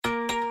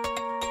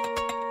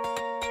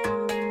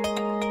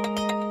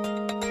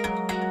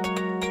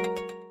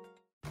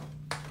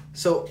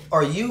So,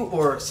 are you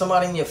or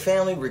somebody in your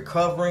family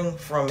recovering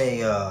from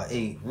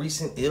a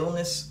recent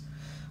illness?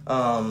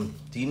 Do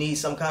you need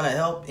some kind of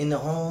help in the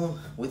home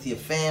with your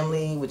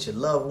family, with your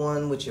loved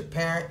one, with your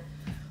parent?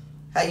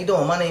 How you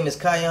doing? My name is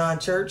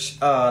Kion Church.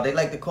 They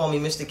like to call me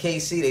Mr.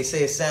 KC. They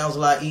say it sounds a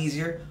lot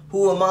easier.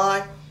 Who am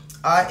I?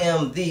 I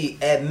am the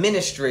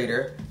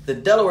administrator, the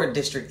Delaware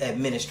District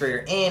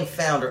Administrator and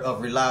founder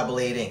of Reliable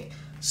Aid Inc.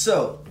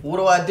 So,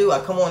 what do? I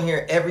come on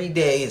here every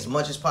day as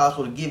much as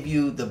possible to give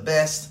you the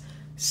best,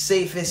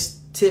 safest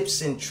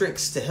tips and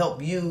tricks to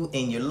help you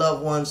and your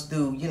loved ones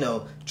through,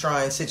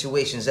 trying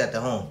situations at the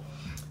home.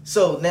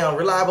 So now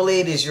Reliable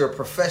Aid is your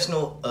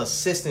professional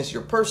assistance,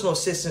 your personal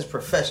assistance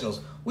professionals.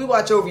 We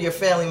watch over your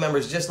family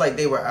members just like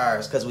they were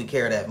ours because we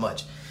care that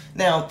much.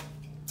 Now,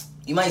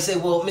 you might say,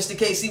 well, Mr.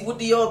 KC, what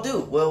do y'all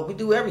do? Well, we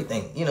do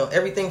everything.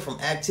 Everything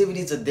from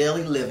activities of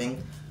daily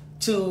living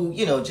to,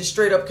 just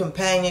straight up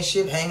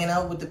companionship, hanging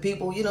out with the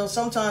people.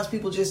 Sometimes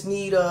people just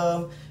need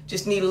a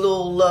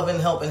little loving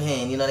helping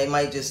hand. They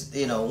might just,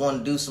 want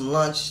to do some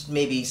lunch,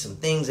 maybe some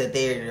things that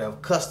they're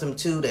accustomed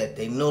to that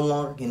they no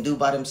longer can do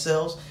by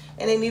themselves,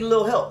 and they need a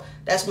little help.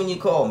 That's when you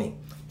call me.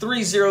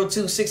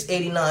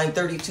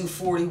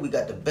 302-689-3240. We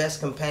got the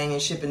best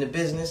companionship in the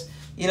business.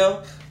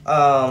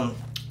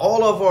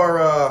 All of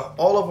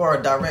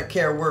our direct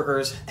care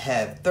workers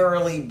have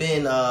thoroughly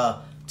been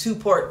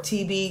two-part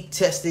TB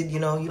tested. You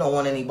don't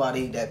want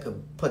anybody that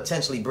could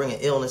potentially bring an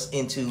illness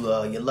into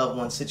your loved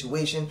one's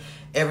situation.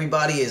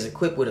 Everybody is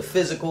equipped with a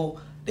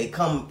physical. They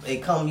come,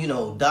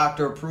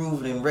 doctor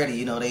approved and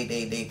ready.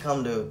 They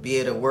come to be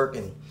able to work,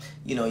 and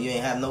you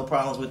ain't have no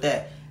problems with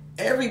that.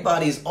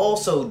 Everybody's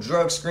also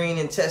drug screened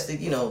and tested.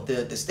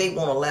 The state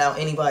won't allow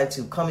anybody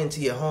to come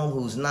into your home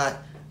who's not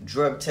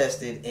drug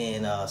tested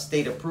and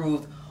state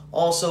approved.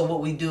 Also,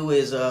 what we do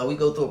is we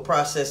go through a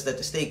process that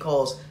the state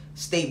calls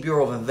State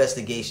Bureau of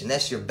Investigation.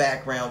 That's your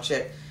background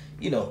check.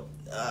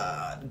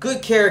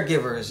 Good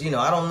caregivers.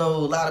 I don't know. A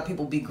lot of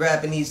people be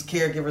grabbing these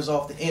caregivers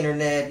off the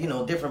internet.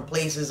 Different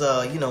places.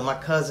 My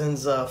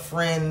cousin's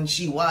friend,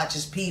 she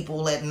watches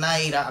people at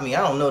night. I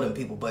don't know them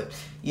people, but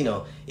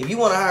if you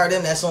want to hire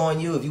them, that's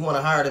on you. If you want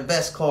to hire the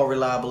best, call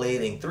Reliable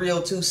Aid Inc.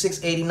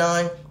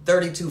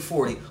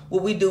 302-689-3240.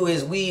 What we do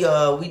is we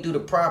do the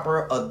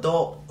proper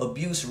adult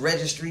abuse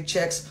registry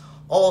checks.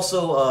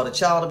 Also, the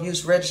child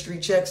abuse registry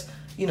checks.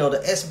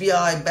 The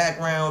SBI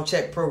background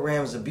check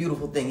program is a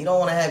beautiful thing. You don't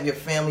want to have your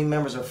family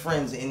members or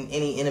friends in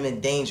any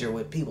intimate danger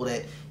with people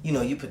that,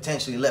 you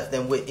potentially left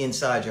them with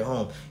inside your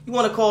home. You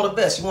want to call the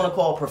best. You want to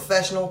call a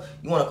professional.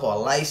 You want to call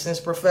a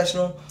licensed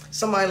professional.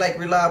 Somebody like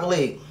Reliable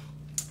Aid.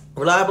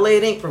 Reliable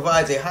Aid Inc.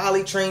 provides a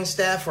highly trained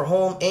staff for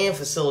home and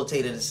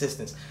facilitated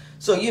assistance.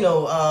 So,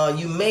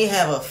 you may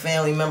have a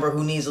family member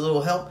who needs a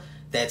little help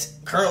that's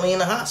currently in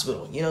the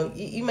hospital.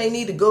 You may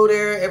need to go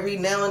there every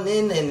now and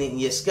then,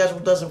 and your schedule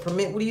doesn't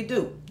permit. What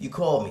do? You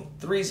call me,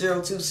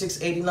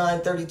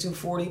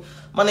 302-689-3240.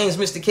 My name is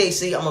Mr.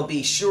 KC. I'm going to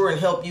be sure and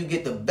help you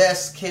get the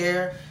best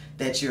care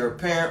that your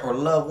parent or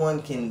loved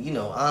one can,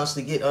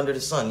 honestly get under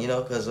the sun,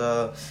 because,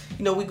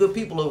 we good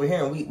people over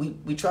here, and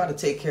we try to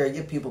take care of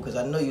your people because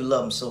I know you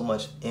love them so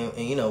much, and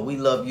we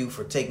love you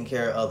for taking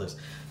care of others.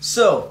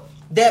 So,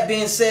 that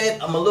being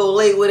said, I'm a little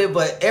late with it,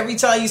 but every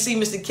time you see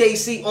Mr.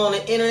 KC on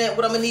the internet,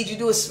 what I'm going to need you to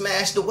do is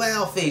smash the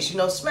wow face.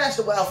 Smash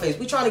the wow face.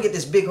 We're trying to get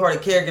this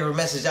big-hearted caregiver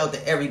message out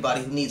to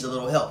everybody who needs a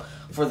little help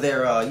for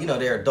their,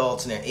 their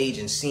adults and their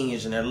aging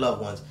seniors and their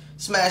loved ones.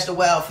 Smash the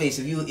wow face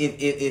if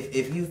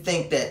you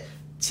think that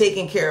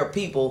taking care of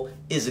people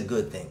is a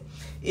good thing.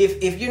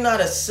 If you're not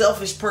a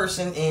selfish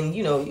person and,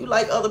 you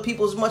like other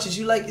people as much as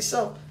you like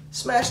yourself,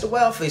 smash the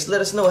wow face.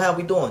 Let us know how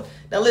we doing.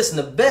 Now listen,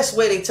 the best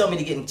way they tell me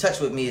to get in touch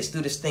with me is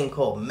through this thing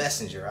called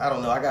Messenger. I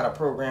don't know. I got a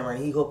programmer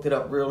and he hooked it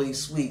up really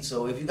sweet.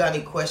 So if you got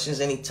any questions,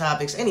 any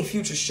topics, any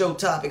future show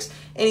topics,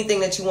 anything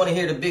that you want to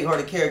hear the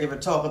big-hearted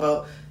caregiver talk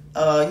about,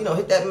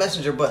 hit that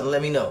Messenger button.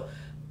 Let me know.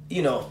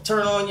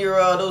 Turn on your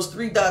those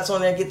three dots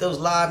on there. Get those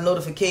live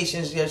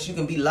notifications. Yes, you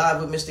can be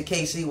live with Mr.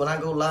 KC. When I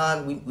go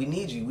live, we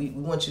need you. We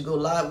want you to go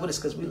live with us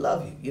because we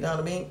love you. You know what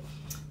I mean?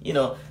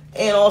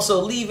 And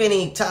also leave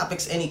any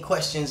topics, any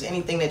questions,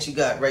 anything that you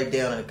got right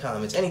down in the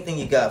comments. Anything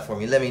you got for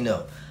me, let me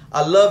know.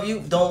 I love you.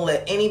 Don't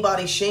let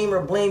anybody shame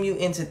or blame you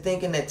into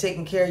thinking that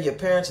taking care of your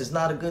parents is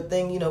not a good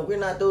thing. We're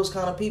not those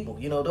kind of people.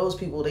 Those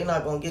people, they're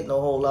not going to get no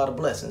whole lot of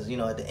blessings,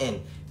 at the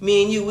end.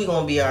 Me and you, we're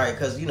going to be all right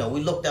because, we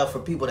looked out for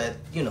people that,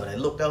 that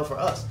looked out for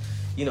us.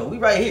 We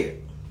right here.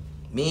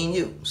 Me and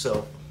you.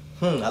 So,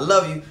 I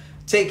love you.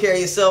 Take care of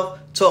yourself.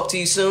 Talk to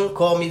you soon.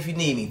 Call me if you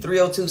need me.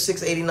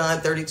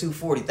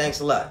 302-689-3240.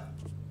 Thanks a lot.